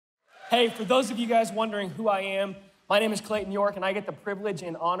Hey, for those of you guys wondering who I am, my name is Clayton York, and I get the privilege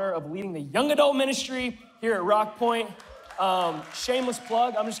and honor of leading the young adult ministry here at Rock Point. Shameless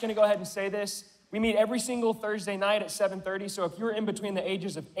plug, I'm just gonna go ahead and say this. We meet every single Thursday night at 7:30, so if you're in between the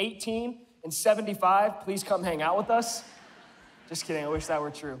ages of 18 and 75, please come hang out with us. Just kidding, I wish that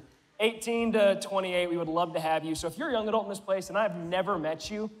were true. 18 to 28, we would love to have you. So if you're a young adult in this place and I've never met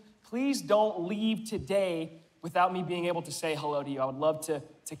you, please don't leave today without me being able to say hello to you. I would love to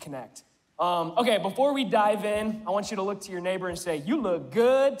connect. Okay, before we dive in, I want you to look to your neighbor and say, "You look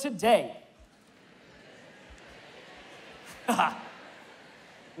good today."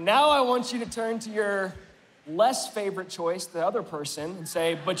 Now I want you to turn to your less favorite choice, the other person, and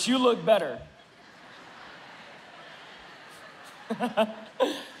say, "But you look better."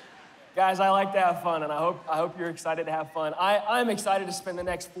 Guys, I like to have fun, and I hope you're excited to have fun. I'm excited to spend the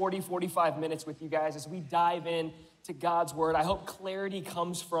next 45 minutes with you guys as we dive in to God's word. I hope clarity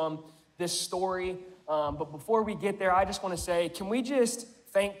comes from this story. But before we get there, I just want to say, can we just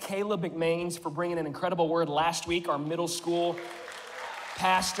thank Caleb McMains for bringing an incredible word last week, our middle school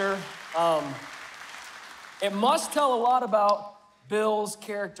pastor. It must tell a lot about Bill's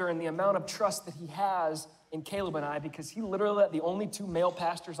character and the amount of trust that he has in Caleb and I, because he literally let the only two male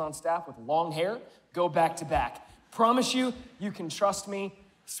pastors on staff with long hair go back to back. Promise you, you can trust me.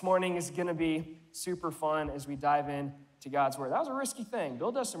 This morning is gonna be super fun as we dive in to God's word. That was a risky thing.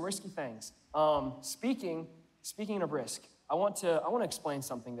 Bill does some risky things. Speaking of risk, I want to explain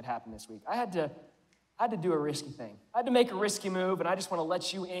something that happened this week. I had to do a risky thing. I had to make a risky move, and I just want to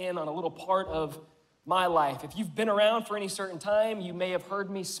let you in on a little part of my life. If you've been around for any certain time, you may have heard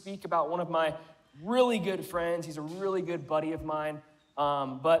me speak about one of my really good friends. He's a really good buddy of mine.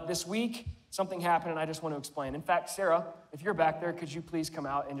 But this week, something happened, and I just want to explain. In fact, Sarah, if you're back there, could you please come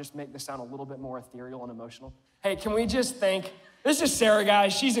out and just make this sound a little bit more ethereal and emotional? Hey, can we just thank, this is Sarah,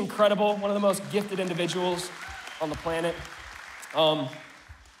 guys. She's incredible, one of the most gifted individuals on the planet.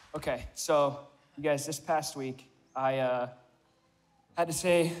 Okay, so you guys, this past week, I had to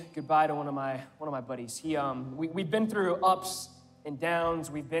say goodbye to one of my buddies. We've been through ups and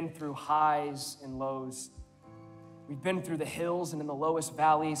downs. We've been through highs and lows. We've been through the hills and in the lowest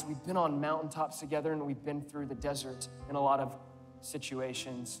valleys. We've been on mountaintops together, and we've been through the desert in a lot of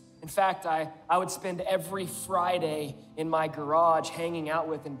situations. In fact, I would spend every Friday in my garage hanging out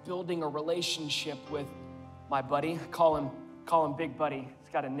with and building a relationship with my buddy. I call him Big Buddy.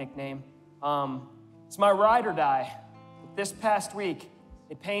 He's got a nickname. It's my ride or die. But this past week,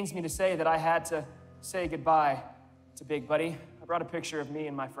 it pains me to say that I had to say goodbye to Big Buddy. I brought a picture of me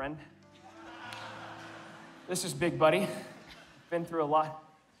and my friend. This is Big Buddy. Been through a lot.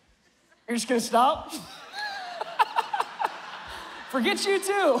 You're just gonna stop? Forget you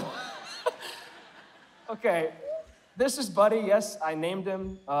too. Okay, this is Buddy. Yes, I named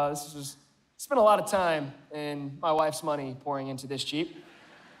him. Spent a lot of time and my wife's money pouring into this Jeep.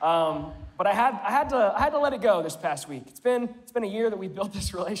 But I had to let it go this past week. It's been a year that we built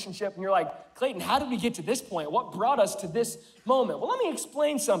this relationship, and you're like, Clayton, how did we get to this point? What brought us to this moment? Well, let me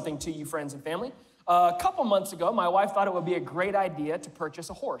explain something to you, friends and family. A couple months ago, my wife thought it would be a great idea to purchase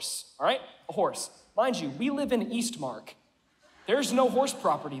a horse, all right? A horse. Mind you, we live in Eastmark. There's no horse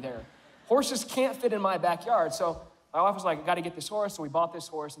property there. Horses can't fit in my backyard, so my wife was like, I gotta get this horse, so we bought this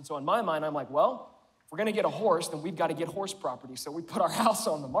horse, and so in my mind, I'm like, well, if we're gonna get a horse, then we've gotta get horse property. So we put our house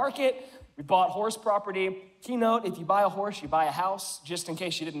on the market, we bought horse property. Keynote, if you buy a horse, you buy a house, just in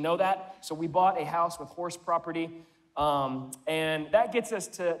case you didn't know that. So we bought a house with horse property, and that gets us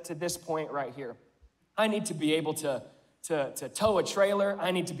to this point right here. I need to be able to tow a trailer.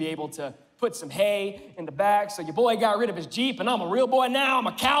 I need to be able to put some hay in the back. So your boy got rid of his Jeep, and I'm a real boy now. I'm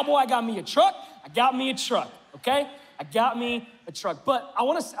a cowboy. I got me a truck, okay? I got me a truck. But I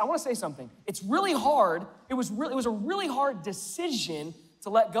want to say something. It's really hard. It was a really hard decision to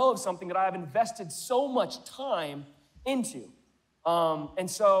let go of something that I have invested so much time into. And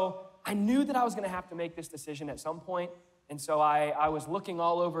so I knew that I was going to have to make this decision at some point. And so I was looking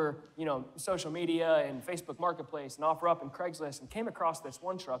all over, social media and Facebook Marketplace and OfferUp and Craigslist, and came across this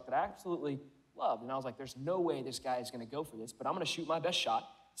one truck that I absolutely loved. And I was like, there's no way this guy is going to go for this, but I'm going to shoot my best shot.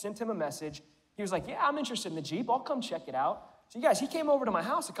 Sent him a message. He was like, yeah, I'm interested in the Jeep. I'll come check it out. So you guys, he came over to my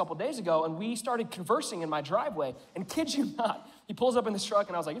house a couple days ago, and we started conversing in my driveway. And kid you not, he pulls up in this truck,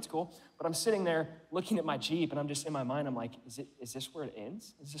 and I was like, it's cool. But I'm sitting there looking at my Jeep, and I'm just in my mind, I'm like, is this where it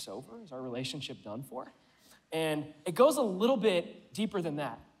ends? Is this over? Is our relationship done for? And it goes a little bit deeper than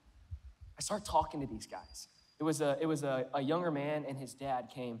that. I start talking to these guys. It was a younger man, and his dad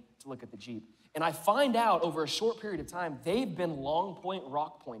came to look at the Jeep. And I find out over a short period of time, they've been Long Point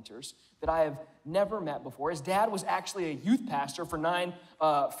rock pointers that I have never met before. His dad was actually a youth pastor for 10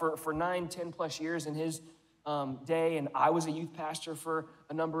 plus years in his day, and I was a youth pastor for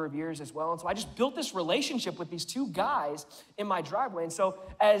a number of years as well. And so I just built this relationship with these two guys in my driveway. And so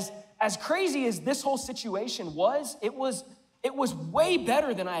as crazy as this whole situation was, it was way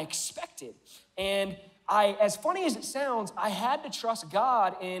better than I expected. And as funny as it sounds, I had to trust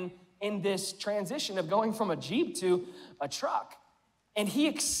God in this transition of going from a Jeep to a truck. And he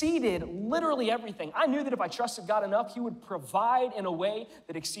exceeded literally everything. I knew that if I trusted God enough, he would provide in a way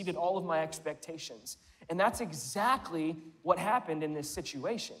that exceeded all of my expectations. And that's exactly what happened in this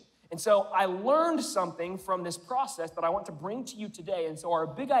situation. And so I learned something from this process that I want to bring to you today. And so our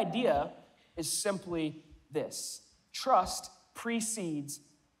big idea is simply this: trust precedes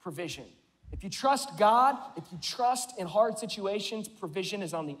provision. If you trust God, if you trust in hard situations, provision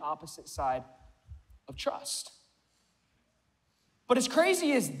is on the opposite side of trust. But as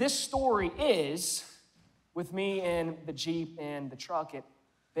crazy as this story is, with me and the Jeep and the truck, it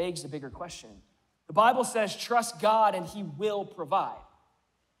begs a bigger question. The Bible says, trust God and he will provide.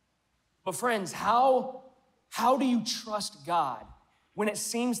 But friends, how do you trust God when it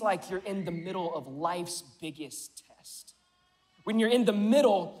seems like you're in the middle of life's biggest test? When you're in the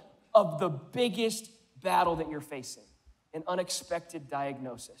middle of the biggest battle that you're facing, an unexpected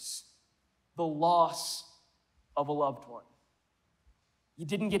diagnosis, the loss of a loved one. You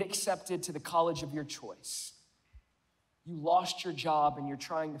didn't get accepted to the college of your choice. You lost your job and you're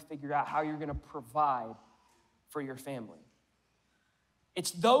trying to figure out how you're gonna provide for your family. It's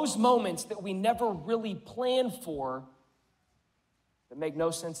those moments that we never really plan for that make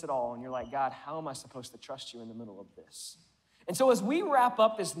no sense at all. And you're like, God, how am I supposed to trust you in the middle of this? And so as we wrap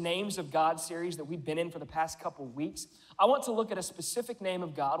up this Names of God series that we've been in for the past couple weeks, I want to look at a specific name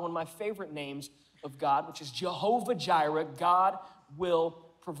of God, one of my favorite names of God, which is Jehovah Jireh. God will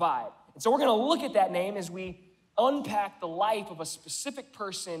provide. And so we're gonna look at that name as we unpack the life of a specific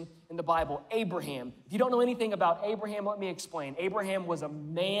person in the Bible, Abraham. If you don't know anything about Abraham, let me explain. Abraham was a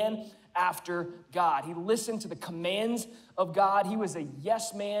man after God. He listened to the commands of God. He was a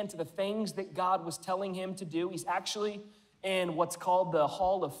yes man to the things that God was telling him to do. He's actually in what's called the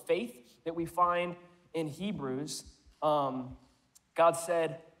Hall of Faith that we find in Hebrews. God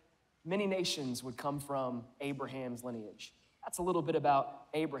said many nations would come from Abraham's lineage. That's a little bit about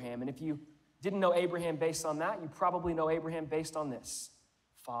Abraham. And if you didn't know Abraham based on that, you probably know Abraham based on this.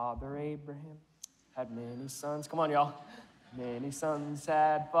 Father Abraham had many sons. Come on, y'all. Many sons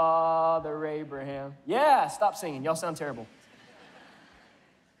had Father Abraham. Yeah, stop singing. Y'all sound terrible.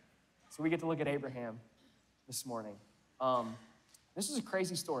 So we get to look at Abraham this morning. This is a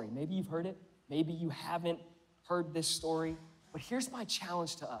crazy story. Maybe you've heard it. Maybe you haven't heard this story. But here's my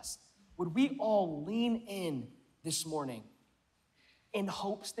challenge to us. Would we all lean in this morning in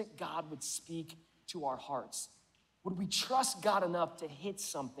hopes that God would speak to our hearts? Would we trust God enough to hit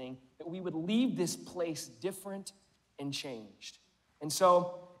something that we would leave this place different and changed? And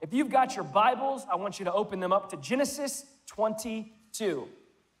so if you've got your Bibles, I want you to open them up to Genesis 22.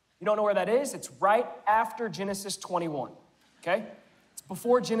 You don't know where that is? It's right after Genesis 21, okay? It's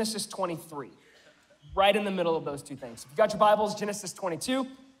before Genesis 23, right in the middle of those two things. If you've got your Bibles, Genesis 22. If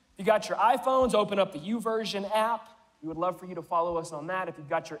you got your iPhones, open up the YouVersion app. We would love for you to follow us on that. If you've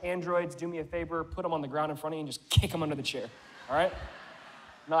got your Androids, do me a favor, put them on the ground in front of you and just kick them under the chair, all right?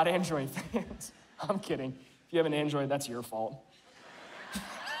 Not Android fans. I'm kidding. If you have an Android, that's your fault.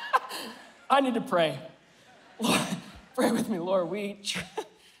 I need to pray. Lord, pray with me, Lord.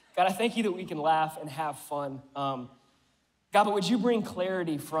 God, I thank you that we can laugh and have fun. God, but would you bring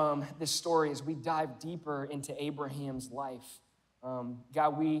clarity from this story as we dive deeper into Abraham's life?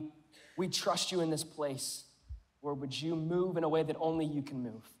 God, we trust you in this place. Lord, would you move in a way that only you can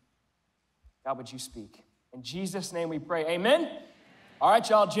move? God, would you speak? In Jesus' name we pray, amen? All right,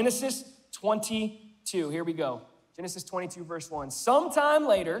 y'all, Genesis 22, here we go. Genesis 22, verse 1. Sometime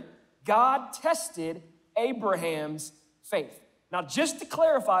later, God tested Abraham's faith. Now, just to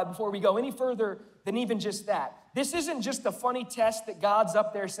clarify before we go any further than even just that, this isn't just a funny test that God's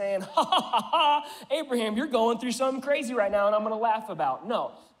up there saying, ha, ha, ha, ha, Abraham, you're going through something crazy right now and I'm gonna laugh about.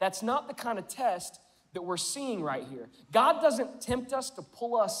 No, that's not the kind of test that we're seeing right here. God doesn't tempt us to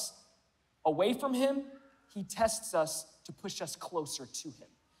pull us away from him. He tests us to push us closer to him.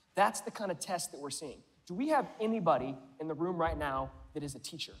 That's the kind of test that we're seeing. Do we have anybody in the room right now that is a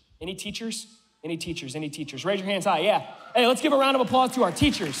teacher? Any teachers? Any teachers? Any teachers? Raise your hands high, yeah. Hey, let's give a round of applause to our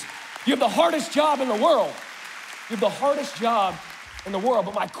teachers. You have the hardest job in the world. You have the hardest job in the world.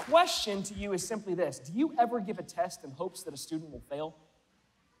 But my question to you is simply this. Do you ever give a test in hopes that a student will fail?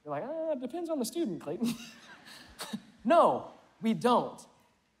 You're like, it depends on the student, Clayton. No, we don't.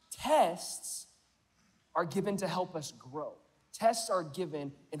 Tests are given to help us grow. Tests are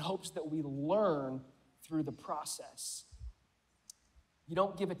given in hopes that we learn through the process. You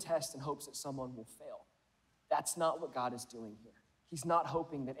don't give a test in hopes that someone will fail. That's not what God is doing here. He's not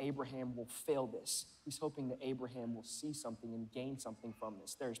hoping that Abraham will fail this. He's hoping that Abraham will see something and gain something from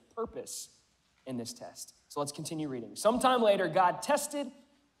this. There's purpose in this test. So let's continue reading. Sometime later, God tested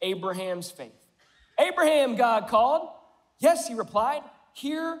Abraham's faith. Abraham, God called. Yes, he replied,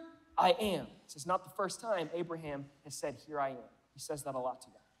 here I am. This is not the first time Abraham has said, here I am. He says that a lot to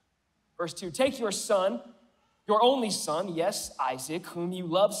God. Verse 2, take your son, your only son, yes, Isaac, whom you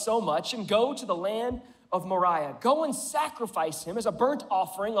love so much, and go to the land of Moriah. Go and sacrifice him as a burnt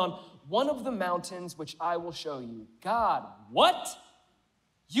offering on one of the mountains which I will show you. God, what?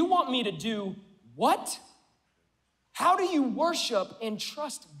 You want me to do what? How do you worship and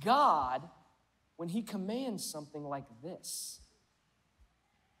trust God when he commands something like this?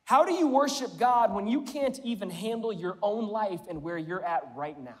 How do you worship God when you can't even handle your own life and where you're at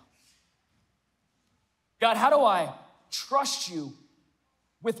right now? God, how do I trust you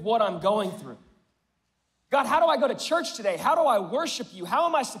with what I'm going through? God, how do I go to church today? How do I worship you? How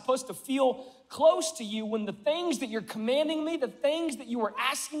am I supposed to feel close to you when the things that you're commanding me, the things that you are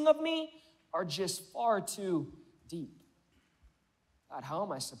asking of me are just far too deep? God, how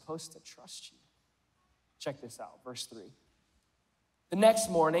am I supposed to trust you? Check this out, verse 3. The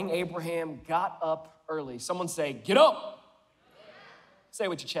next morning, Abraham got up early. Someone say, get up. Say it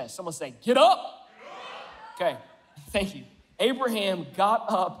with your chest. Someone say, get up. Okay, thank you. Abraham got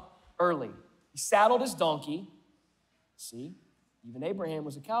up early. He saddled his donkey. See, even Abraham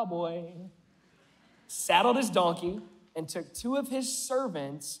was a cowboy. Saddled his donkey and took 2 of his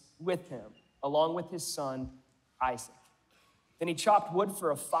servants with him, along with his son, Isaac. Then he chopped wood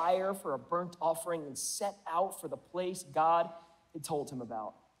for a fire, for a burnt offering, and set out for the place God had told him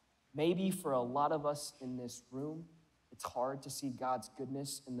about. Maybe for a lot of us in this room, it's hard to see God's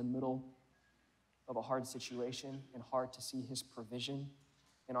goodness in the middle of a hard situation and hard to see his provision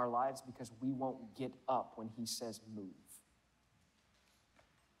in our lives because we won't get up when he says move.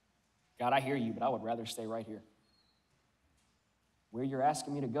 God, I hear you, but I would rather stay right here. Where you're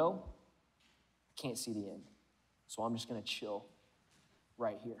asking me to go, I can't see the end. So I'm just gonna chill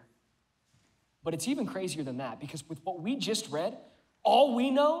right here. But it's even crazier than that because with what we just read, all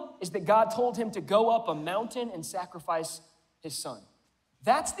we know is that God told him to go up a mountain and sacrifice his son.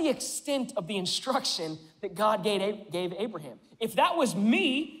 That's the extent of the instruction that God gave Abraham. If that was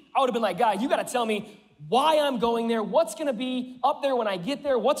me, I would have been like, God, you gotta tell me why I'm going there, what's gonna be up there when I get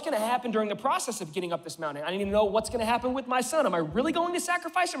there, what's gonna happen during the process of getting up this mountain. I need to know what's gonna happen with my son. Am I really going to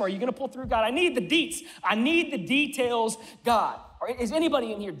sacrifice him or are you gonna pull through, God? I need the deets. I need the details, God. Or is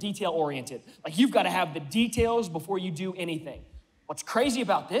anybody in here detail oriented? Like you've gotta have the details before you do anything. What's crazy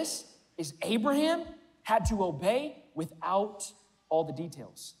about this is Abraham had to obey without all the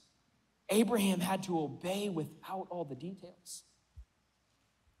details. Abraham had to obey without all the details.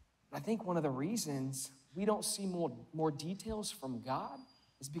 I think one of the reasons we don't see more details from God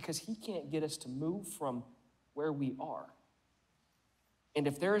is because he can't get us to move from where we are. And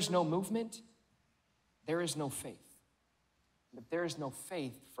if there is no movement, there is no faith. And if there is no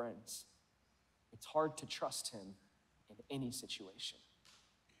faith, friends, it's hard to trust him in any situation.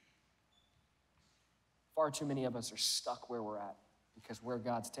 Far too many of us are stuck where we're at because where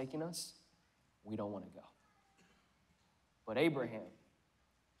God's taking us, we don't want to go. But Abraham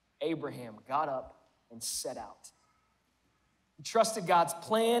got up and set out. He trusted God's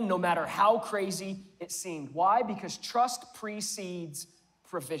plan no matter how crazy it seemed. Why? Because trust precedes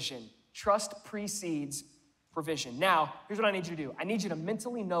provision. Trust precedes provision. Now, here's what I need you to do. I need you to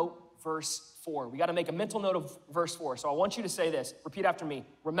mentally note verse 4. We got to make a mental note of verse 4. So I want you to say this. Repeat after me.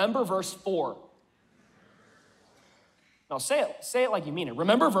 Remember verse 4. Now say it like you mean it.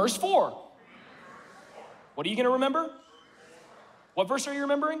 Remember verse 4. What are you going to remember? What verse are you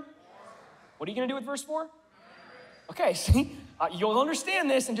remembering? What are you going to do with verse 4? Okay, see, you'll understand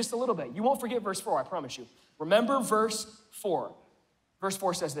this in just a little bit. You won't forget verse 4, I promise you. Remember verse 4. Verse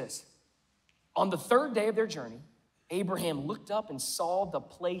 4 says this. On the 3rd day of their journey, Abraham looked up and saw the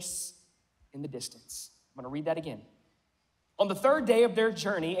place in the distance. I'm going to read that again. On the 3rd day of their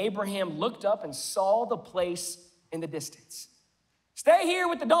journey, Abraham looked up and saw the place in the distance. Stay here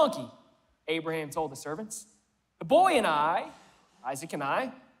with the donkey, Abraham told the servants. The boy and I, Isaac and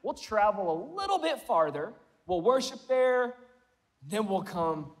I, we'll travel a little bit farther. We'll worship there, then we'll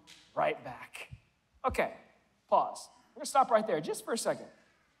come right back. Okay, pause. We're gonna stop right there just for a second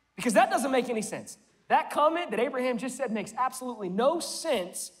because that doesn't make any sense. That comment that Abraham just said makes absolutely no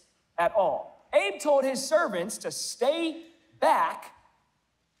sense at all. Abe told his servants to stay back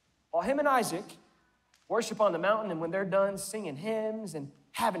while him and Isaac worship on the mountain, and when they're done singing hymns and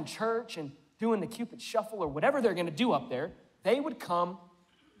having church and doing the Cupid shuffle or whatever they're gonna do up there, they would come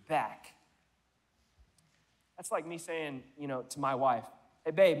back. That's like me saying, to my wife,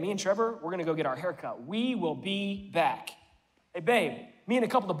 hey babe, me and Trevor, we're gonna go get our hair cut. We will be back. Hey babe, me and a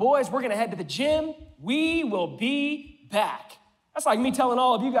couple of boys, we're gonna head to the gym. We will be back. That's like me telling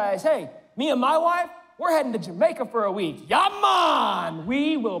all of you guys, hey, me and my wife, we're heading to Jamaica for a week. Yaman,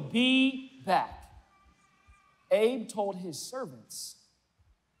 we will be back. Abe told his servants,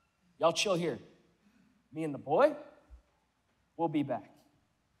 y'all chill here. Me and the boy, we'll be back.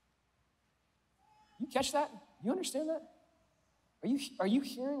 You catch that? You understand that? Are you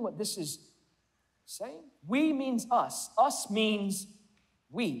hearing what this is saying? We means us. Us means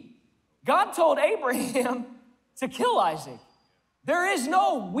we. God told Abraham to kill Isaac. There is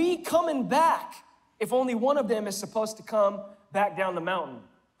no we coming back if only one of them is supposed to come back down the mountain.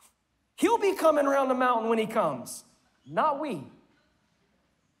 He'll be coming around the mountain when he comes, not we.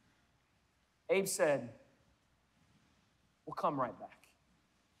 Abe said, we'll come right back.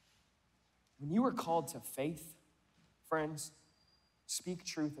 When you are called to faith, friends, speak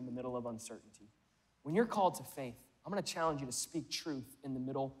truth in the middle of uncertainty. When you're called to faith, I'm gonna challenge you to speak truth in the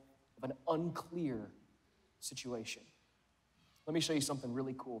middle of an unclear situation. Let me show you something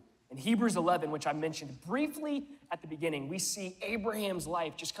really cool. In Hebrews 11, which I mentioned briefly at the beginning, we see Abraham's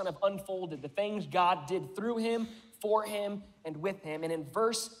life just kind of unfolded, the things God did through him, for him, and with him. And in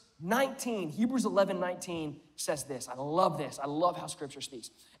verse 19, Hebrews 11:19 says this. I love this. I love how scripture speaks.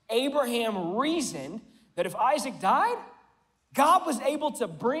 Abraham reasoned that if Isaac died, God was able to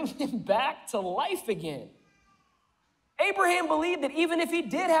bring him back to life again. Abraham believed that even if he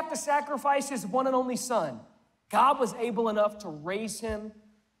did have to sacrifice his one and only son, God was able enough to raise him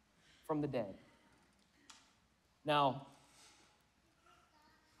from the dead. Now,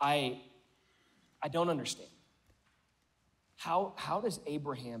 I don't understand. How does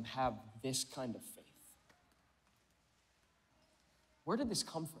Abraham have this kind of faith? Where did this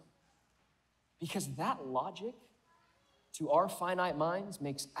come from? Because that logic to our finite minds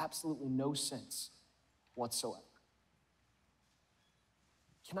makes absolutely no sense whatsoever.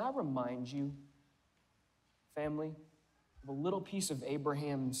 Can I remind you, family, of a little piece of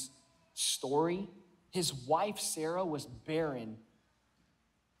Abraham's story? His wife, Sarah, was barren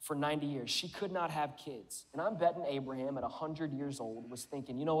for 90 years. She could not have kids. And I'm betting Abraham at 100 years old was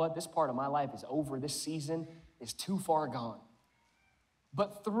thinking, you know what, this part of my life is over. This season is too far gone.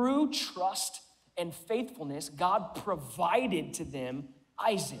 But through trust and faithfulness, God provided to them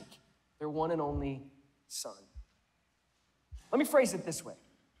Isaac, their one and only son. Let me phrase it this way.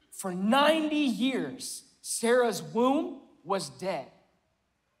 For 90 years, Sarah's womb was dead.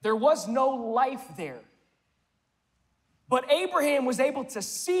 There was no life there. But Abraham was able to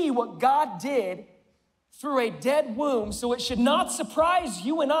see what God did through a dead womb, so it should not surprise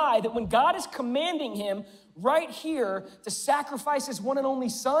you and I that when God is commanding him right here to sacrifice his one and only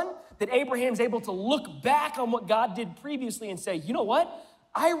son, that Abraham's able to look back on what God did previously and say, you know what?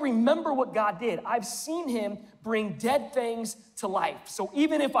 I remember what God did. I've seen him bring dead things to life. So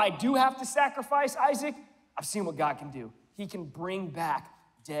even if I do have to sacrifice Isaac, I've seen what God can do. He can bring back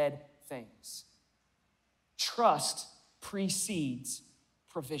dead things. Trust precedes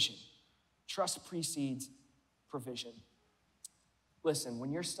provision. Trust precedes provision. Listen,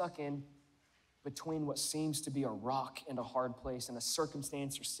 when you're stuck in between what seems to be a rock and a hard place and a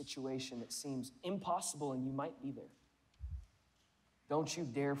circumstance or situation that seems impossible and you might be there, don't you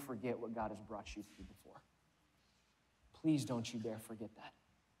dare forget what God has brought you through before. Please don't you dare forget that.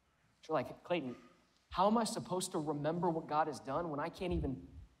 You're like, Clayton, how am I supposed to remember what God has done when I can't even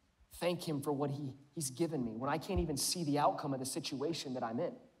thank him for what he's given me, when I can't even see the outcome of the situation that I'm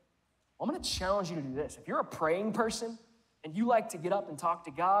in? Well, I'm gonna challenge you to do this. If you're a praying person and you like to get up and talk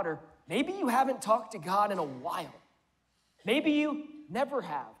to God, or maybe you haven't talked to God in a while, maybe you never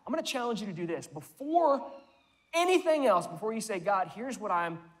have, I'm gonna challenge you to do this. Before anything else, before you say, God, here's what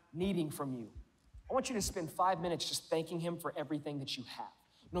I'm needing from you, I want you to spend 5 minutes just thanking him for everything that you have,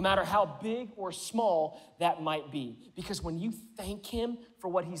 no matter how big or small that might be. Because when you thank him for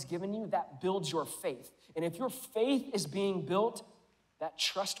what he's given you, that builds your faith. And if your faith is being built, that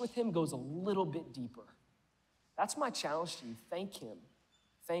trust with him goes a little bit deeper. That's my challenge to you. Thank him.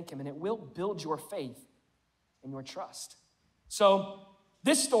 Thank him, and it will build your faith and your trust. So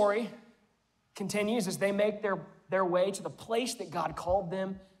this story continues as they make their way to the place that God called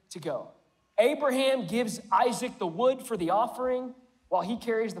them to go. Abraham gives Isaac the wood for the offering. while he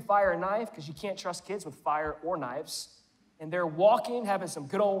carries the fire and knife, because you can't trust kids with fire or knives. And they're walking, having some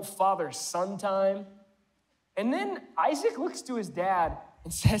good old father-son time. And then Isaac looks to his dad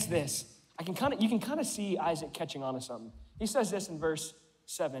and says this. You can kind of see Isaac catching on to something. He says this in verse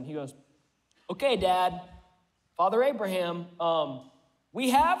 7. He goes, okay, Dad, Father Abraham, we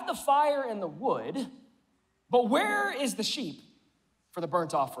have the fire and the wood, but where is the sheep for the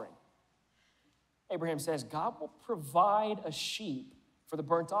burnt offering? Abraham says, God will provide a sheep for the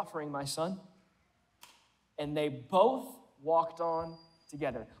burnt offering, my son. And they both walked on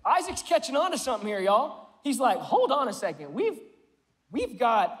together. Isaac's catching on to something here, y'all. He's like, hold on a second. We've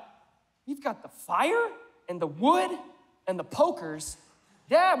got the fire and the wood and the pokers.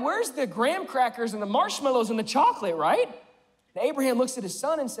 Dad, where's the graham crackers and the marshmallows and the chocolate, right? And Abraham looks at his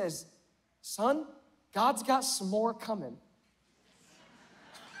son and says, son, God's got some more coming.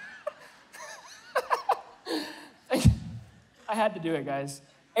 I had to do it, guys.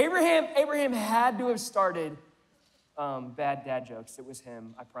 Abraham had to have started bad dad jokes. It was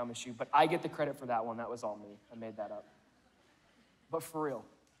him, I promise you. But I get the credit for that one. That was all me. I made that up. But for real,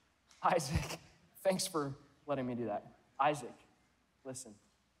 Isaac, thanks for letting me do that. Isaac, listen.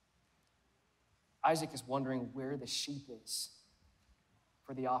 Isaac is wondering where the sheep is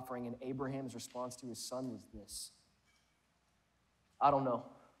for the offering, and Abraham's response to his son was this: I don't know,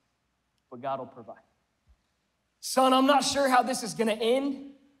 but God will provide. Son, I'm not sure how this is gonna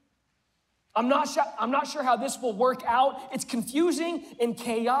end. I'm not sure how this will work out. It's confusing and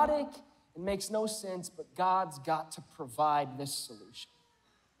chaotic. It makes no sense, but God's got to provide this solution,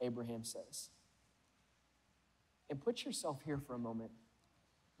 Abraham says. And put yourself here for a moment.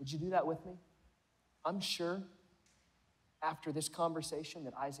 Would you do that with me? I'm sure after this conversation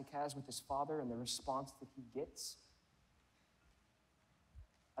that Isaac has with his father and the response that he gets,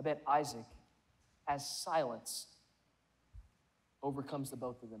 I bet Isaac, as silence overcomes the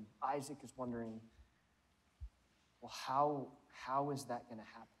both of them, Isaac is wondering, well, how is that gonna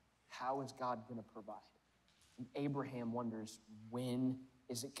happen? How is God gonna provide? And Abraham wonders, when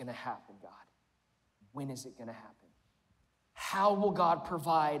is it gonna happen, God? When is it gonna happen? How will God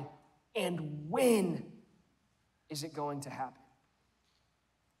provide, and when is it going to happen?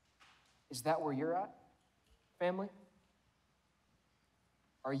 Is that where you're at, family?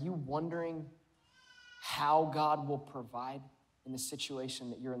 Are you wondering how God will provide in the situation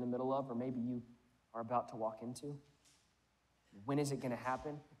that you're in the middle of, or maybe you are about to walk into? When is it gonna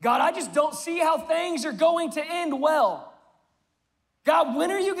happen? God, I just don't see how things are going to end well. God, when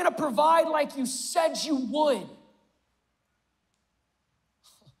are you gonna provide like you said you would?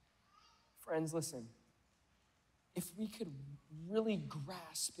 Friends, listen. If we could really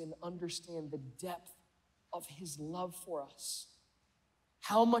grasp and understand the depth of his love for us,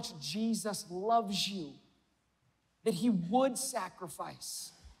 how much Jesus loves you, that he would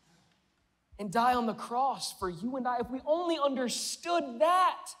sacrifice and die on the cross for you and I. If we only understood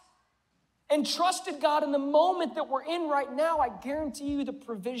that and trusted God in the moment that we're in right now, I guarantee you the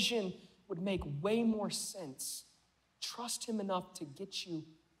provision would make way more sense. Trust him enough to get you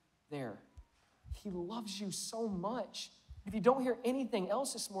there. He loves you so much. If you don't hear anything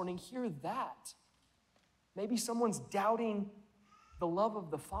else this morning, hear that. Maybe someone's doubting the love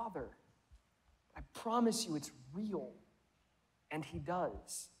of the Father. I promise you it's real, and he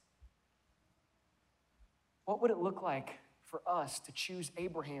does. What would it look like for us to choose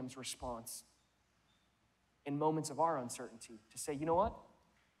Abraham's response in moments of our uncertainty? To say, you know what?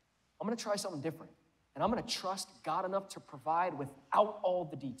 I'm gonna try something different, and I'm gonna trust God enough to provide without all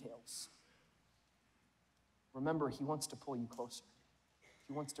the details. Remember, he wants to pull you closer.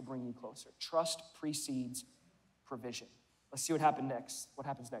 He wants to bring you closer. Trust precedes provision. Let's see what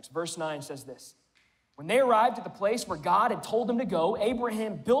happens next. Verse 9 says this: when they arrived at the place where God had told them to go,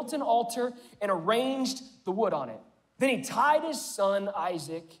 Abraham built an altar and arranged the wood on it. Then he tied his son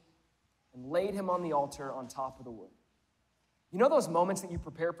Isaac and laid him on the altar on top of the wood. You know those moments that you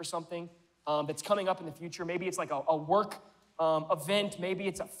prepare for something that's coming up in the future? Maybe it's like a work event, maybe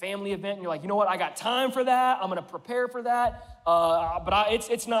it's a family event, and you're like, you know what, I got time for that, I'm gonna prepare for that, but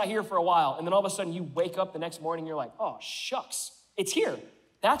it's not here for a while. And then all of a sudden you wake up the next morning and you're like, oh shucks, it's here.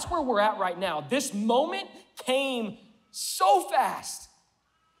 That's where we're at right now. This moment came so fast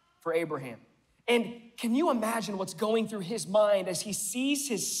for Abraham. And can you imagine what's going through his mind as he sees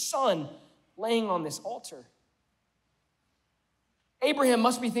his son laying on this altar? Abraham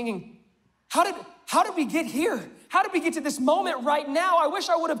must be thinking, how did we get here? How did we get to this moment right now? I wish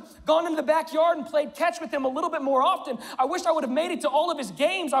I would have gone into the backyard and played catch with him a little bit more often. I wish I would have made it to all of his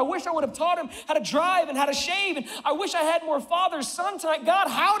games. I wish I would have taught him how to drive and how to shave. And I wish I had more father-son time. God,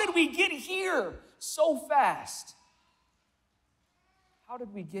 how did we get here so fast? how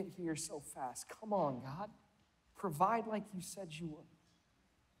did we get here so fast? Come on, God. Provide like you said you would.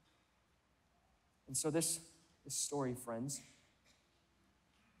 And so this story, friends,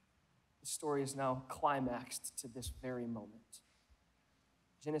 the story is now climaxed to this very moment.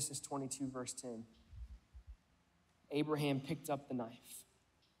 Genesis 22, verse 10. Abraham picked up the knife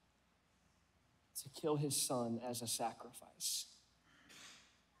to kill his son as a sacrifice.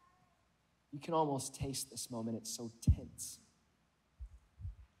 You can almost taste this moment. It's so tense.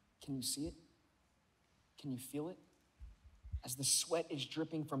 Can you see it? Can you feel it? As the sweat is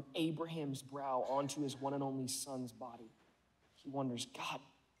dripping from Abraham's brow onto his one and only son's body, he wonders, God,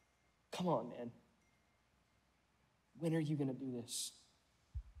 come on, man. When are you going to do this?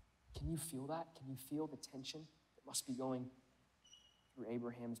 Can you feel that? Can you feel the tension that must be going through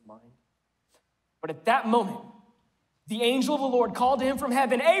Abraham's mind? But at that moment, the angel of the Lord called to him from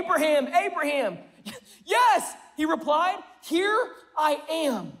heaven, Abraham, Abraham. Yes, he replied, here I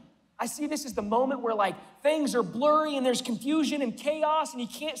am. I see this as the moment where like things are blurry and there's confusion and chaos and you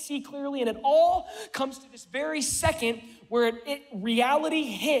can't see clearly, and it all comes to this very second where reality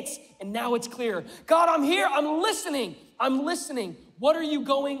hits and now it's clear. God, I'm here, I'm listening. What are you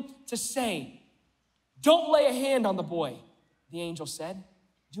going to say? Don't lay a hand on the boy, the angel said.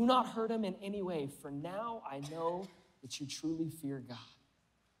 Do not hurt him in any way, for now I know that you truly fear God.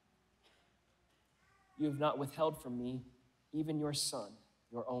 You have not withheld from me even your son,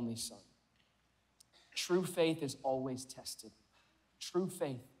 your only son. True faith is always tested. True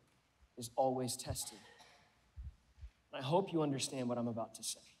faith is always tested. And I hope you understand what I'm about to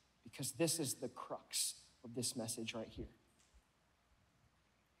say, because this is the crux of this message right here.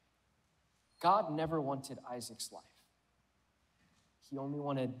 God never wanted Isaac's life. He only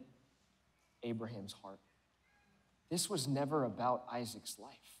wanted Abraham's heart. This was never about Isaac's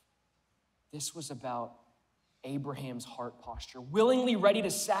life. This was about Abraham's heart posture, willingly ready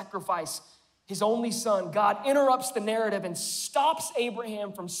to sacrifice his only son. God interrupts the narrative and stops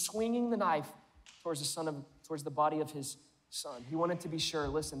Abraham from swinging the knife towards the body of his son. He wanted to be sure,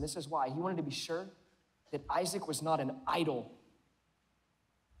 listen, this is why. He wanted to be sure that Isaac was not an idol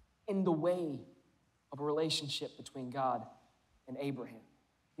in the way of a relationship between God and Abraham.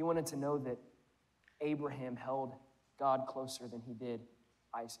 He wanted to know that Abraham held God closer than he did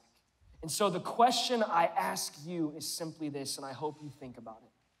Isaac. And so the question I ask you is simply this, and I hope you think about it.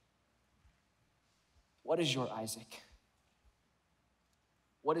 What is your Isaac?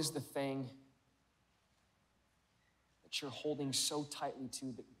 What is the thing that you're holding so tightly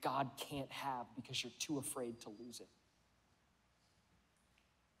to that God can't have because you're too afraid to lose it?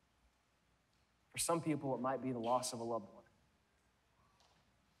 For some people, it might be the loss of a loved one.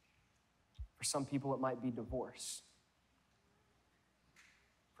 For some people, it might be divorce.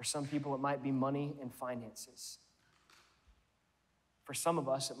 For some people, it might be money and finances. For some of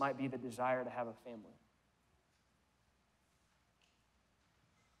us, it might be the desire to have a family.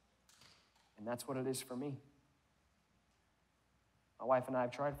 And that's what it is for me. My wife and I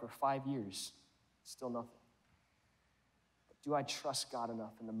have tried for 5 years, still nothing. But do I trust God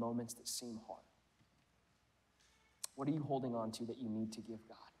enough in the moments that seem hard? What are you holding on to that you need to give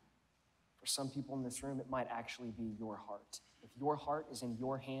God? For some people in this room, it might actually be your heart. If your heart is in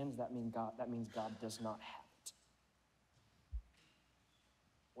your hands, that means God does not have it.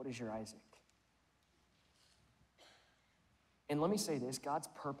 What is your Isaac? And let me say this, God's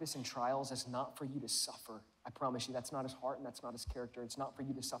purpose in trials is not for you to suffer. I promise you, that's not his heart and that's not his character. It's not for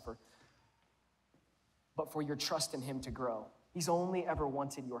you to suffer, but for your trust in him to grow. He's only ever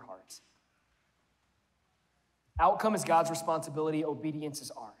wanted your heart. Outcome is God's responsibility. Obedience is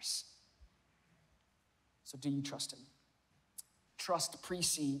ours. So do you trust him? Trust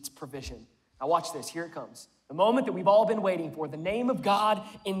precedes provision. Now watch this. Here it comes. The moment that we've all been waiting for, the name of God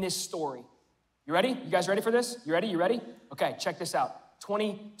in this story. You ready? You guys ready for this? You ready? You ready? Okay, check this out.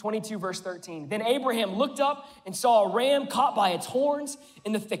 22 verse 13. Then Abraham looked up and saw a ram caught by its horns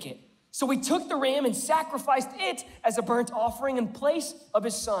in the thicket. So he took the ram and sacrificed it as a burnt offering in place of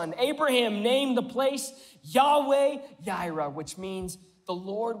his son. Abraham named the place Yahweh Jireh, which means the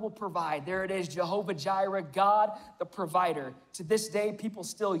Lord will provide. There it is, Jehovah Jireh, God the provider. To this day, people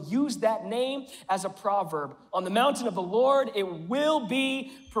still use that name as a proverb. On the mountain of the Lord, it will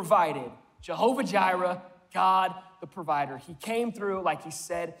be provided. Jehovah Jireh, God the provider. He came through like he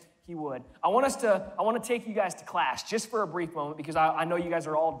said he would. I want to take you guys to class just for a brief moment because I know you guys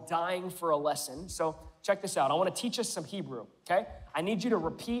are all dying for a lesson. So check this out. I want to teach us some Hebrew, okay? I need you to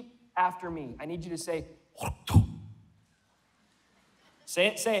repeat after me. I need you to say it.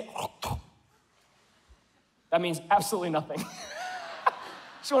 That means absolutely nothing.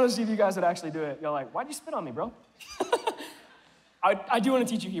 Just want to see if you guys would actually do it. You're like, why'd you spit on me, bro? I do want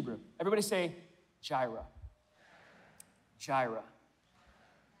to teach you Hebrew. Everybody say Jireh. Jireh.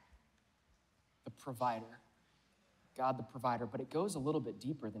 The provider. God the provider. But it goes a little bit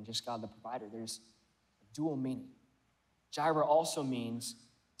deeper than just God the provider. There's a dual meaning. Jireh also means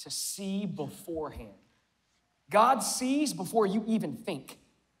to see beforehand. God sees before you even think.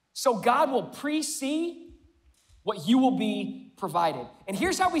 So God will pre-see what you will be provided. And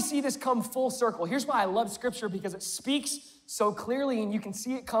here's how we see this come full circle. Here's why I love scripture, because it speaks so clearly and you can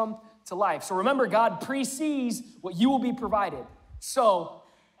see it come to life. So remember, God pre-sees what you will be provided. So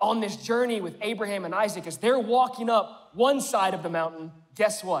on this journey with Abraham and Isaac, as they're walking up one side of the mountain,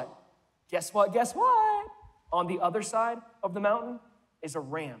 guess what? Guess what? Guess what? On the other side of the mountain is a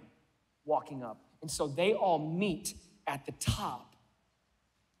ram walking up. And so they all meet at the top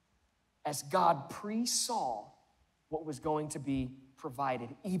as God pre-saw what was going to be provided,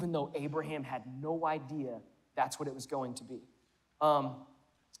 even though Abraham had no idea that's what it was going to be.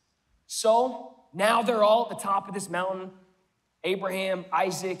 So now they're all at the top of this mountain. Abraham,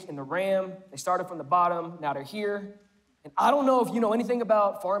 Isaac, and the ram. They started from the bottom. Now they're here. And I don't know if you know anything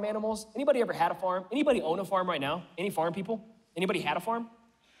about farm animals. Anybody ever had a farm? Anybody own a farm right now? Any farm people? Anybody had a farm?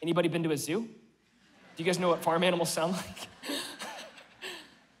 Anybody been to a zoo? Do you guys know what farm animals sound like?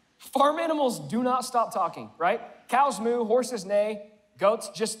 Farm animals do not stop talking, right? Cows moo, horses neigh, goats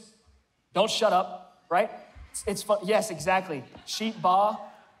just don't shut up, right? It's fun. Yes, exactly. Sheep baa.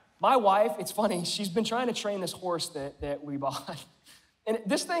 My wife, it's funny, she's been trying to train this horse that we bought. And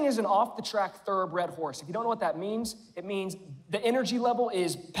this thing is an off-the-track thoroughbred horse. If you don't know what that means, it means the energy level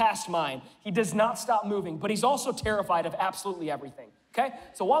is past mine. He does not stop moving, but he's also terrified of absolutely everything, okay?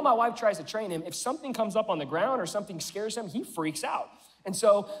 So while my wife tries to train him, if something comes up on the ground or something scares him, he freaks out. And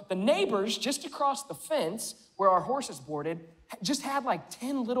so the neighbors just across the fence where our horse is boarded just had like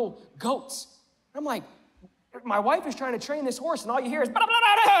 10 little goats. I'm like, my wife is trying to train this horse and all you hear is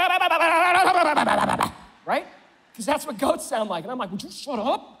right? Because that's what goats sound like. And I'm like, would you shut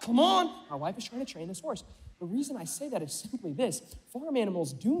up? Come on. My wife is trying to train this horse. The reason I say that is simply this. Farm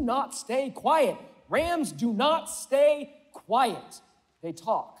animals do not stay quiet. Rams do not stay quiet. They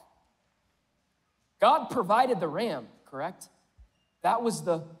talk. God provided the ram, correct? That was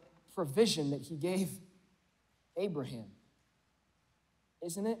the provision that he gave Abraham.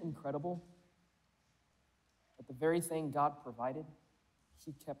 Isn't it incredible that the very thing God provided,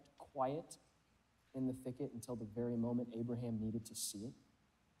 he kept quiet in the thicket until the very moment Abraham needed to see it?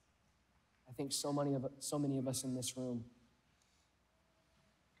 I think so many of us in this room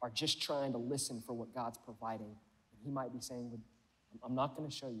are just trying to listen for what God's providing. And he might be saying, I'm not going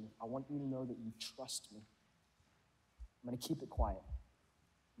to show you. I want you to know that you trust me. I'm going to keep it quiet.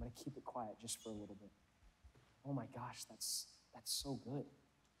 I'm going to keep it quiet just for a little bit. Oh my gosh, that's so good.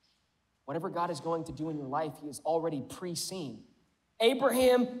 Whatever God is going to do in your life, he has already pre-seen.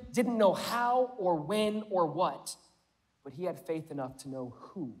 Abraham didn't know how or when or what, but he had faith enough to know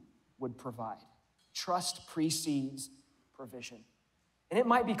who would provide. Trust precedes provision. And it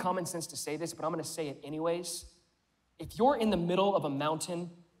might be common sense to say this, but I'm going to say it anyways. If you're in the middle of a mountain,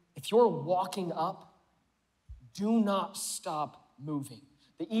 if you're walking up, do not stop moving.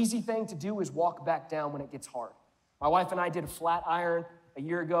 The easy thing to do is walk back down when it gets hard. My wife and I did a flat iron a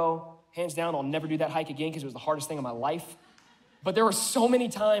year ago. Hands down, I'll never do that hike again because it was the hardest thing in my life. But there were so many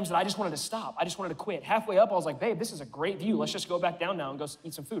times that I just wanted to stop. I just wanted to quit. Halfway up, I was like, babe, this is a great view. Let's just go back down now and go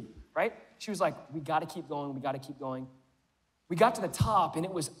eat some food, right? She was like, we got to keep going. We got to keep going. We got to the top, and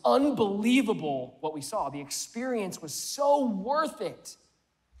it was unbelievable what we saw. The experience was so worth it.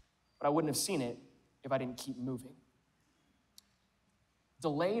 But I wouldn't have seen it if I didn't keep moving.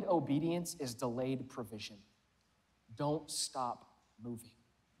 Delayed obedience is delayed provision. Don't stop moving.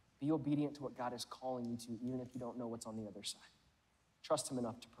 Be obedient to what God is calling you to, even if you don't know what's on the other side. Trust him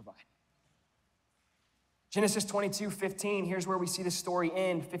enough to provide. Genesis 22:15, here's where we see the story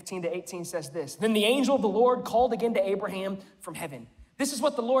end. 15 to 18 says this. Then the angel of the Lord called again to Abraham from heaven. This is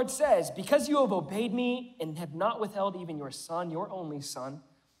what the Lord says. Because you have obeyed me and have not withheld even your son, your only son,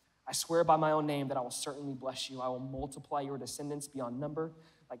 I swear by my own name that I will certainly bless you. I will multiply your descendants beyond number,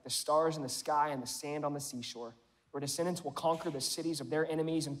 like the stars in the sky and the sand on the seashore. Your descendants will conquer the cities of their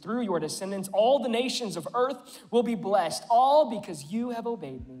enemies, and through your descendants, all the nations of earth will be blessed, all because you have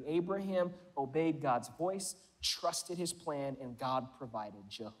obeyed me. Abraham obeyed God's voice, trusted his plan, and God provided.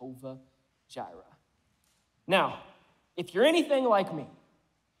 Jehovah Jireh. Now, if you're anything like me,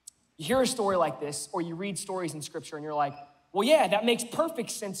 you hear a story like this, or you read stories in Scripture, and you're like, well, yeah, that makes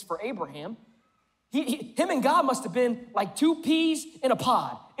perfect sense for Abraham. Him and God must have been like two peas in a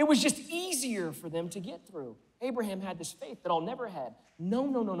pod. It was just easier for them to get through. Abraham had this faith that I'll never had. No.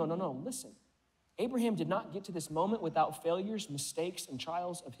 Listen, Abraham did not get to this moment without failures, mistakes, and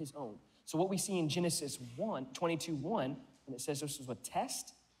trials of his own. So what we see in Genesis 22:1, when it says this was a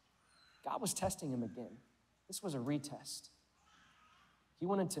test, God was testing him again. This was a retest. He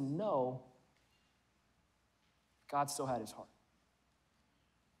wanted to know God still had his heart.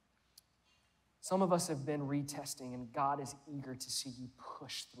 Some of us have been retesting, and God is eager to see you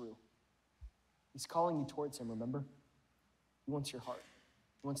push through. He's calling you towards him, remember? He wants your heart.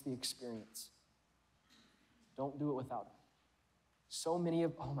 He wants the experience. Don't do it without him. So many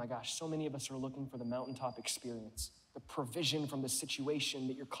of us are looking for the mountaintop experience, the provision from the situation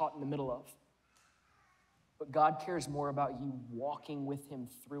that you're caught in the middle of. But God cares more about you walking with him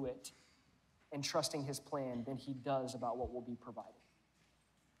through it and trusting his plan than he does about what will be provided.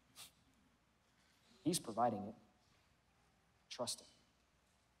 He's providing it. Trust him.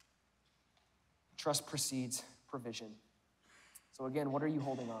 Trust precedes provision. So again, what are you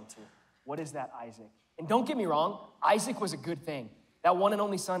holding on to? What is that Isaac? And don't get me wrong, Isaac was a good thing. That one and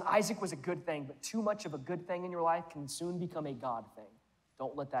only son, Isaac was a good thing, but too much of a good thing in your life can soon become a God thing.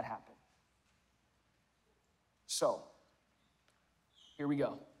 Don't let that happen. So, here we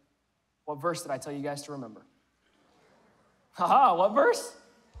go. What verse did I tell you guys to remember? Haha, what verse?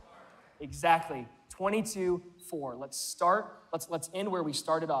 Exactly, 22:4. Let's end where we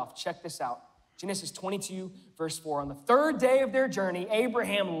started off. Check this out. Genesis 22, verse 4. On the third day of their journey,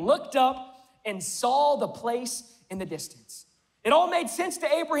 Abraham looked up and saw the place in the distance. It all made sense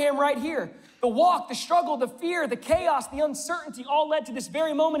to Abraham right here. The walk, the struggle, the fear, the chaos, the uncertainty all led to this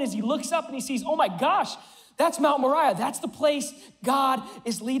very moment as he looks up and he sees, oh my gosh, that's Mount Moriah. That's the place God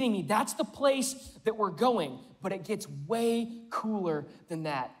is leading me. That's the place that we're going. But it gets way cooler than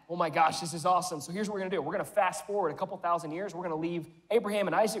that. Oh my gosh, this is awesome. So here's what we're gonna do. We're gonna fast forward a couple thousand years. We're gonna leave Abraham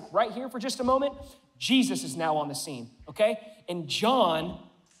and Isaac right here for just a moment. Jesus is now on the scene, okay? In John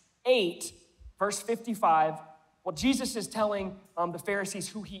 8, verse 55, well, Jesus is telling the Pharisees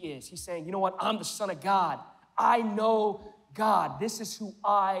who he is. He's saying, you know what? I'm the Son of God. I know God. This is who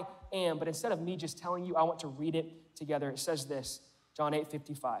I am. But instead of me just telling you, I want to read it together. It says this, John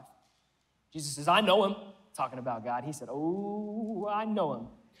 8:55. Jesus says, I know him. Talking about God. He said, oh, I know him.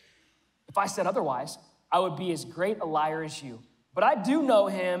 If I said otherwise, I would be as great a liar as you. But I do know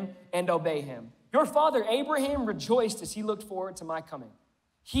him and obey him. Your father Abraham rejoiced as he looked forward to my coming.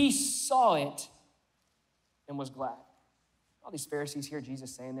 He saw it and was glad. All these Pharisees hear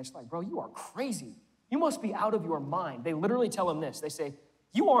Jesus saying this, like, bro, you are crazy. You must be out of your mind. They literally tell him this. They say,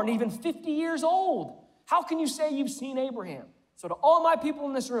 you aren't even 50 years old. How can you say you've seen Abraham? So to all my people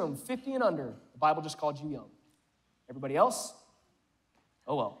in this room, 50 and under, the Bible just called you young. Everybody else?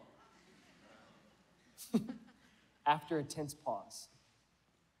 Oh well. After a tense pause,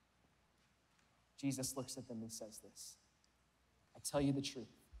 Jesus looks at them and says this, I tell you the truth.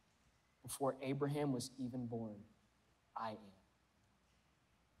 Before Abraham was even born, I am.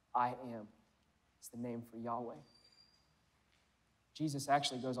 I am is the name for Yahweh. Jesus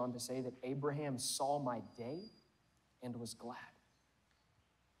actually goes on to say that Abraham saw my day and was glad.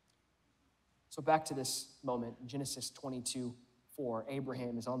 So back to this moment, Genesis 22:4,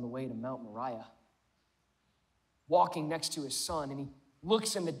 Abraham is on the way to Mount Moriah, walking next to his son, and he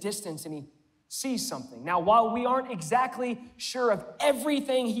looks in the distance and he sees something. Now, while we aren't exactly sure of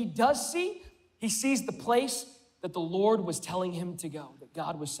everything he does see, he sees the place that the Lord was telling him to go, that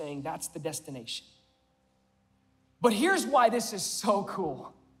God was saying, that's the destination. But here's why this is so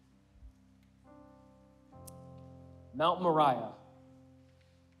cool. Mount Moriah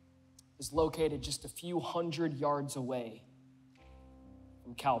is located just a few hundred yards away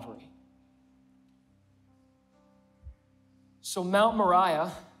from Calvary. So Mount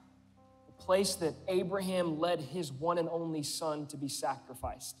Moriah, the place that Abraham led his one and only son to be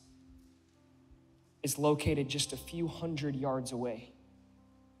sacrificed, is located just a few hundred yards away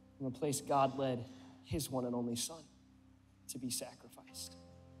from the place God led his one and only son to be sacrificed.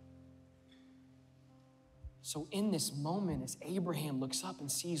 So in this moment, as Abraham looks up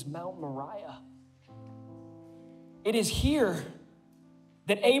and sees Mount Moriah, it is here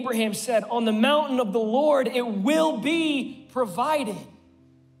that Abraham said, on the mountain of the Lord, it will be provided.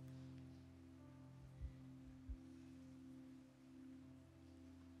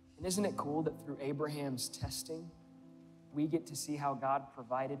 And isn't it cool that through Abraham's testing, we get to see how God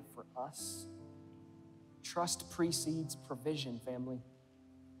provided for us? Trust precedes provision, family.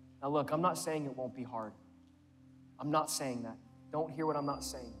 Now look, I'm not saying it won't be hard. I'm not saying that. Don't hear what I'm not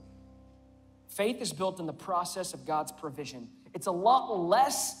saying. Faith is built in the process of God's provision. It's a lot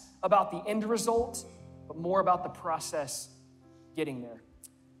less about the end result, but more about the process getting there.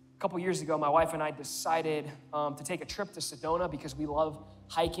 couple years ago, my wife and I decided to take a trip to Sedona because we love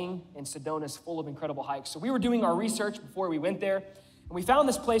hiking, and Sedona is full of incredible hikes. So we were doing our research before we went there, and we found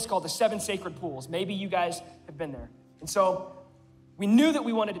this place called the Seven Sacred Pools. Maybe you guys have been there. And so we knew that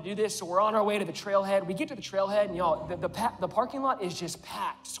we wanted to do this, so we're on our way to the trailhead. We get to the trailhead, and y'all, the parking lot is just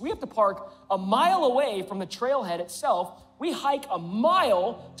packed. So we have to park a mile away from the trailhead itself. We hike a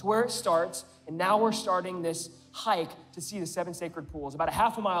mile to where it starts, and now we're starting this hike to see the Seven Sacred Pools. About a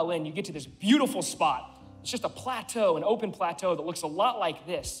half a mile in, you get to this beautiful spot. It's just a plateau, an open plateau that looks a lot like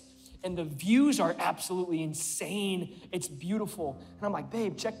this. And the views are absolutely insane. It's beautiful. And I'm like,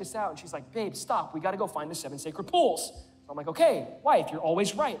 babe, check this out. And she's like, babe, stop. We got to go find the Seven Sacred Pools. So I'm like, okay, wife, you're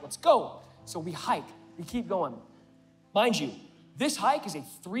always right. Let's go. So we hike. We keep going. Mind you, this hike is a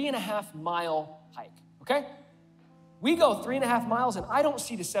 3.5-mile hike, okay? We go 3.5 miles, and I don't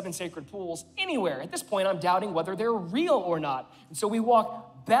see the Seven Sacred Pools anywhere. At this point, I'm doubting whether they're real or not. And so we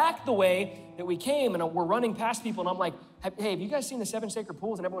walk back the way that we came, and we're running past people, and I'm like, hey, have you guys seen the Seven Sacred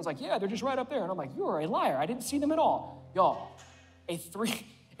Pools? And everyone's like, yeah, they're just right up there. And I'm like, you are a liar. I didn't see them at all. Y'all, a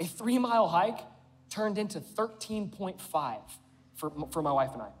 3-mile hike turned into 13.5 for my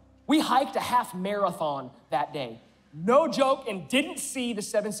wife and I. We hiked a half marathon that day. No joke, and didn't see the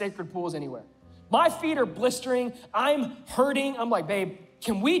Seven Sacred Pools anywhere. My feet are blistering. I'm hurting. I'm like, babe,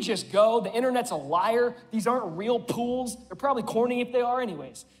 can we just go? The internet's a liar. These aren't real pools. They're probably corny if they are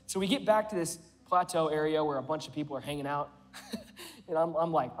anyways. So we get back to this plateau area where a bunch of people are hanging out. And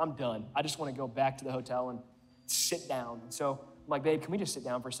I'm like, I'm done. I just want to go back to the hotel and sit down. And so I'm like, babe, can we just sit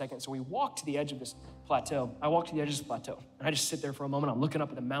down for a second? So we walk to the edge of this plateau. I walk to the edge of this plateau. And I just sit there for a moment. I'm looking up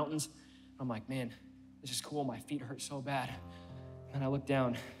at the mountains. I'm like, man, this is cool. My feet hurt so bad. And I look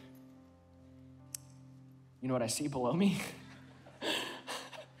down. You know what I see below me?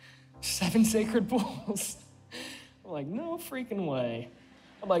 7 sacred pools. I'm like, no freaking way.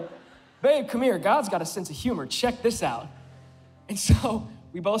 I'm like, babe, come here. God's got a sense of humor. Check this out. And so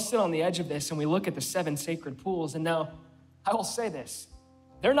we both sit on the edge of this and we look at the 7 sacred pools. And now I will say this,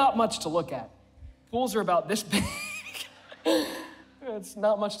 they're not much to look at. Pools are about this big. It's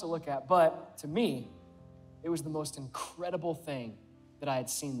not much to look at. But to me, it was the most incredible thing that I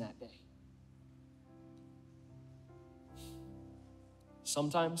had seen that day.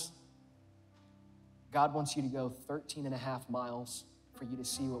 Sometimes God wants you to go 13.5 miles for you to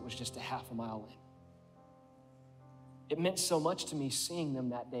see what was just a half a mile in. It meant so much to me seeing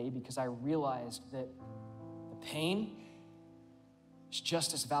them that day because I realized that the pain is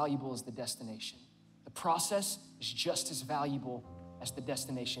just as valuable as the destination. The process is just as valuable as the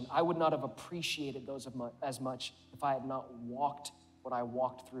destination. I would not have appreciated those as much if I had not walked what I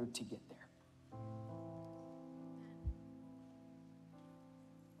walked through to get there.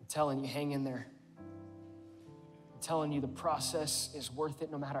 Telling you, hang in there. I'm telling you, the process is worth it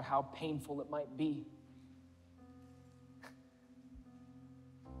no matter how painful it might be.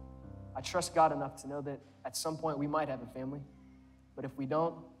 I trust God enough to know that at some point we might have a family, but if we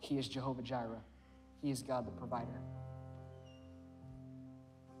don't, He is Jehovah Jireh. He is God the provider.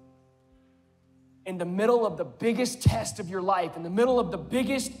 In the middle of the biggest test of your life, in the middle of the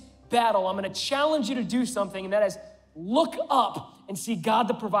biggest battle, I'm going to challenge you to do something, and that is look up and see God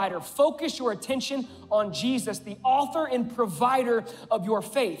the provider. Focus your attention on Jesus, the author and provider of your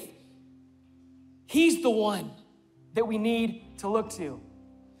faith. He's the one that we need to look to.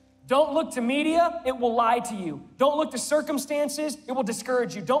 Don't look to media, it will lie to you. Don't look to circumstances, it will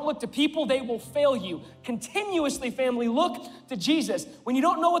discourage you. Don't look to people, they will fail you. Continuously, family, look to Jesus. When you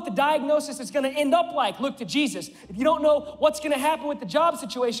don't know what the diagnosis is gonna end up like, look to Jesus. If you don't know what's gonna happen with the job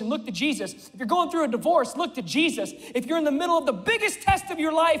situation, look to Jesus. If you're going through a divorce, look to Jesus. If you're in the middle of the biggest test of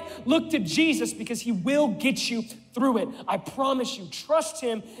your life, look to Jesus because He will get you through it. I promise you, trust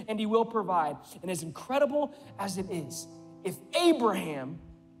Him and He will provide. And as incredible as it is, if Abraham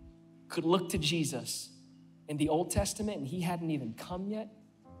could look to Jesus in the Old Testament and he hadn't even come yet,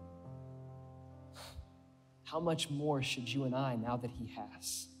 how much more should you and I now that He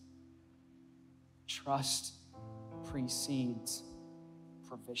has? Trust precedes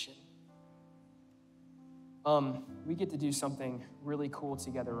provision. We get to do something really cool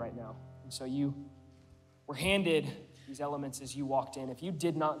together right now. And so you were handed these elements as you walked in. If you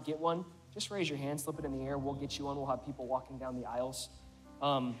did not get one, just raise your hand, slip it in the air. We'll get you one. We'll have people walking down the aisles.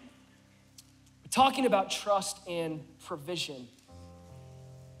 Talking about trust and provision.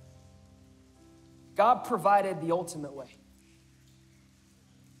 God provided the ultimate way.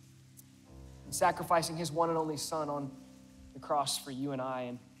 In sacrificing His one and only Son on the cross for you and I.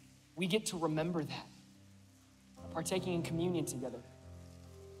 And we get to remember that, partaking in communion together.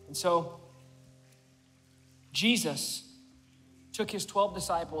 And so, Jesus took his 12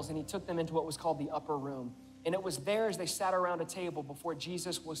 disciples and he took them into what was called the upper room. And it was there as they sat around a table before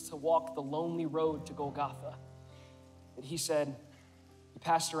Jesus was to walk the lonely road to Golgotha, that he said, he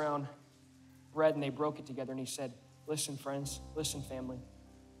passed around bread and they broke it together and he said, listen, friends, listen, family.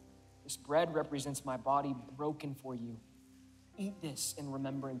 This bread represents my body broken for you. Eat this in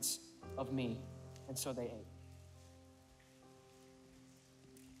remembrance of me. And so they ate.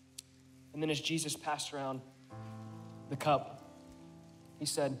 And then as Jesus passed around the cup, he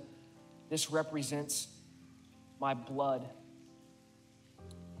said, this represents my blood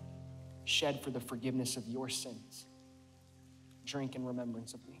shed for the forgiveness of your sins. Drink in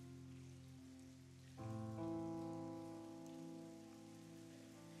remembrance of me.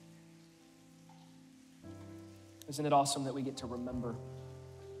 Isn't it awesome that we get to remember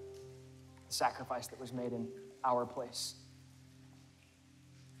the sacrifice that was made in our place?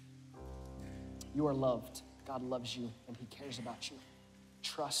 You are loved. God loves you and he cares about you.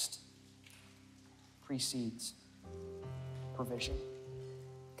 Trust precedes provision.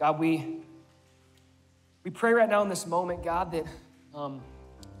 God, we pray right now in this moment, God, that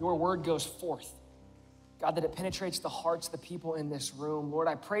your word goes forth. God, that it penetrates the hearts of the people in this room. Lord,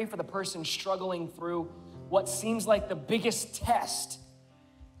 I pray for the person struggling through what seems like the biggest test,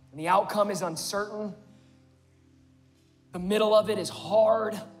 and the outcome is uncertain. The middle of it is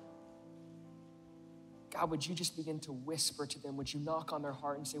hard. God, would you just begin to whisper to them? Would you knock on their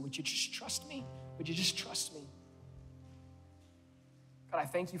heart and say, would you just trust me? Would you just trust me? God, I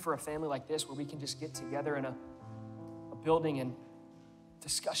thank you for a family like this where we can just get together in a building and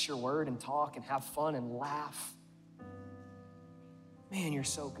discuss your word and talk and have fun and laugh. Man, you're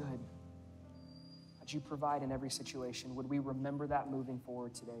so good. God, you provide in every situation. Would we remember that moving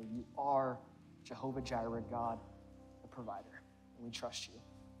forward today? You are Jehovah Jireh, God, the provider, and we trust you.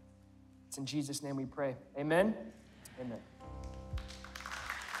 It's in Jesus' name we pray. Amen. Amen.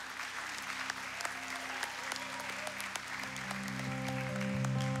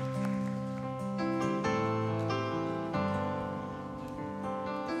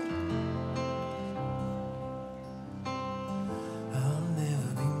 I'll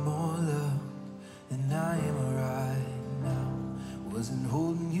never be more loved than I am right now. Wasn't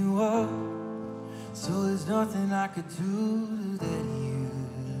holding you up, so there's nothing I could do to let you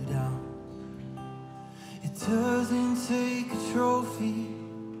down. It doesn't take a trophy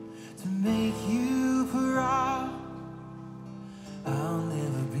to make you proud. I'll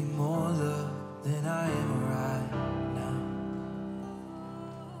never be more loved than I am right now.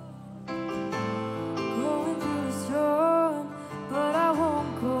 Going through a storm, but I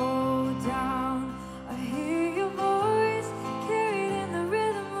won't go down. I hear your voice carried in the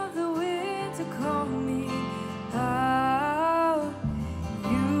rhythm of the wind to call me out.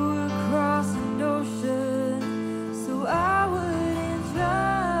 You would cross an ocean so I wouldn't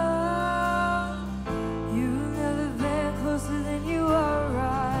drown. You've never been closer than you are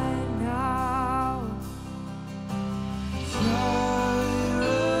right now.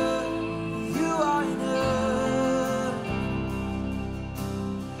 Jireh, you are enough.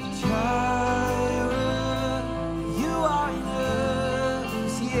 Jireh, you are enough.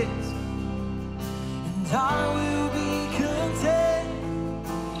 Yes, he is. And I will be content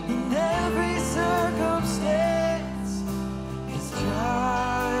in every circumstance. 'Cause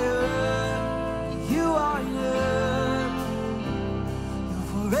Jireh, you are enough. You're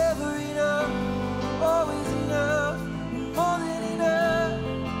forever enough, always enough, more than enough.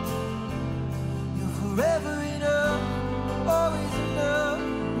 You're forever enough, always enough,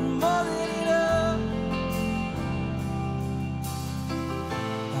 more than enough.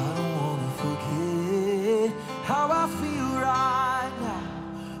 I don't wanna forget how I feel right now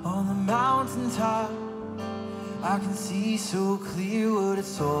on the mountaintop. I can see so clear what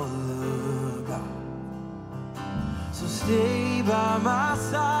it's all about. So stay by my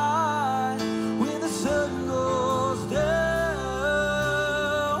side when the sun goes down.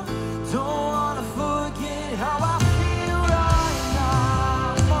 Don't wanna forget how I feel right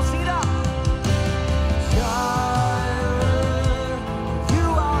now. Come on, sing it out. Jireh, you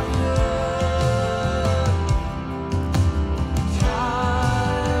are enough.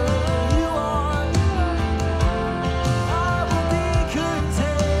 Jireh, you are enough. I will be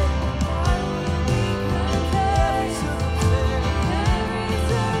content. Every circumstance.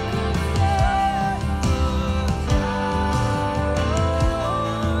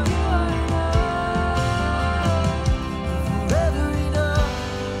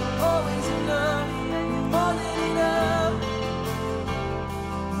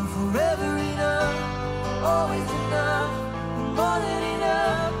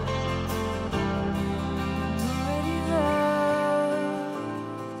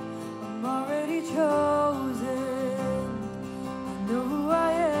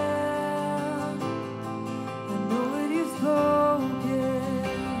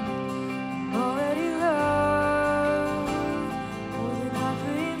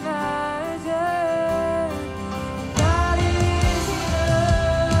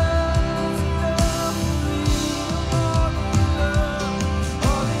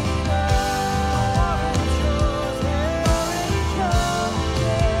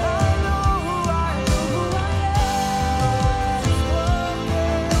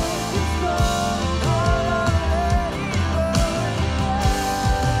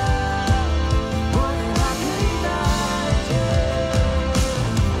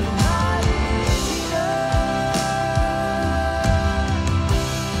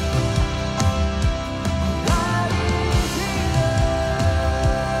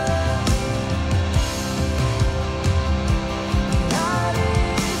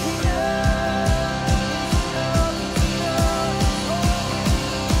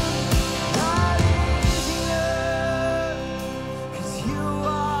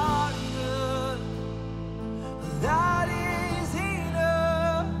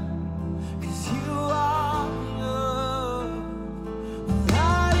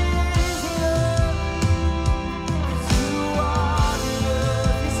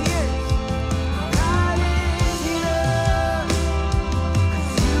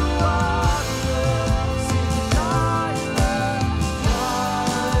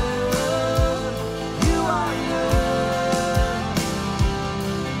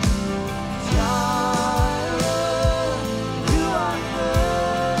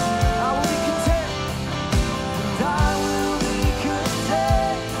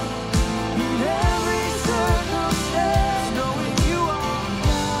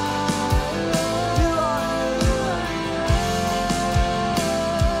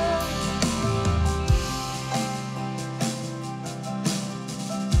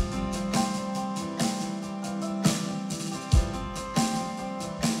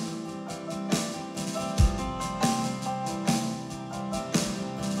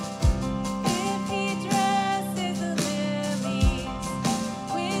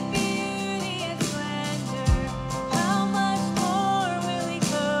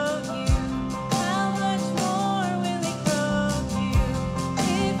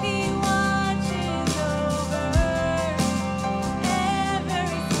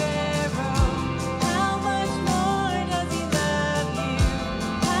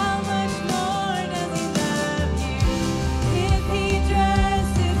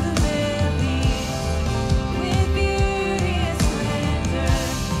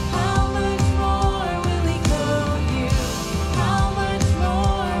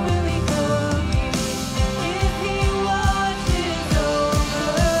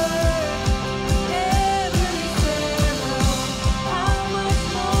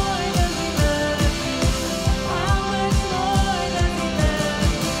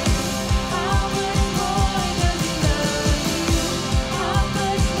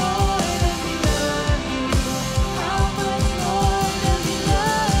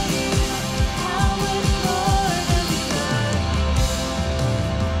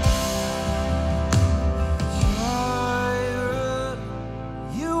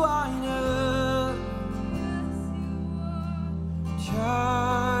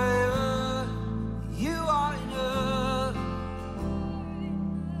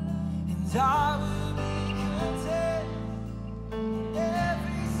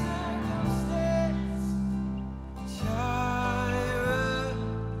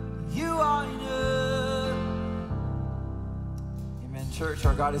 church,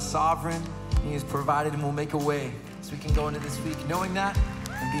 our God is sovereign. He has provided and will make a way. So we can go into this week knowing that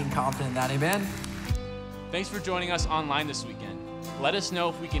and being confident in that. Amen? Thanks for joining us online this weekend. Let us know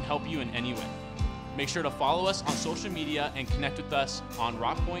if we can help you in any way. Make sure to follow us on social media and connect with us on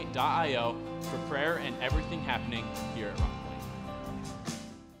rockpoint.io for prayer and everything happening here at Rock.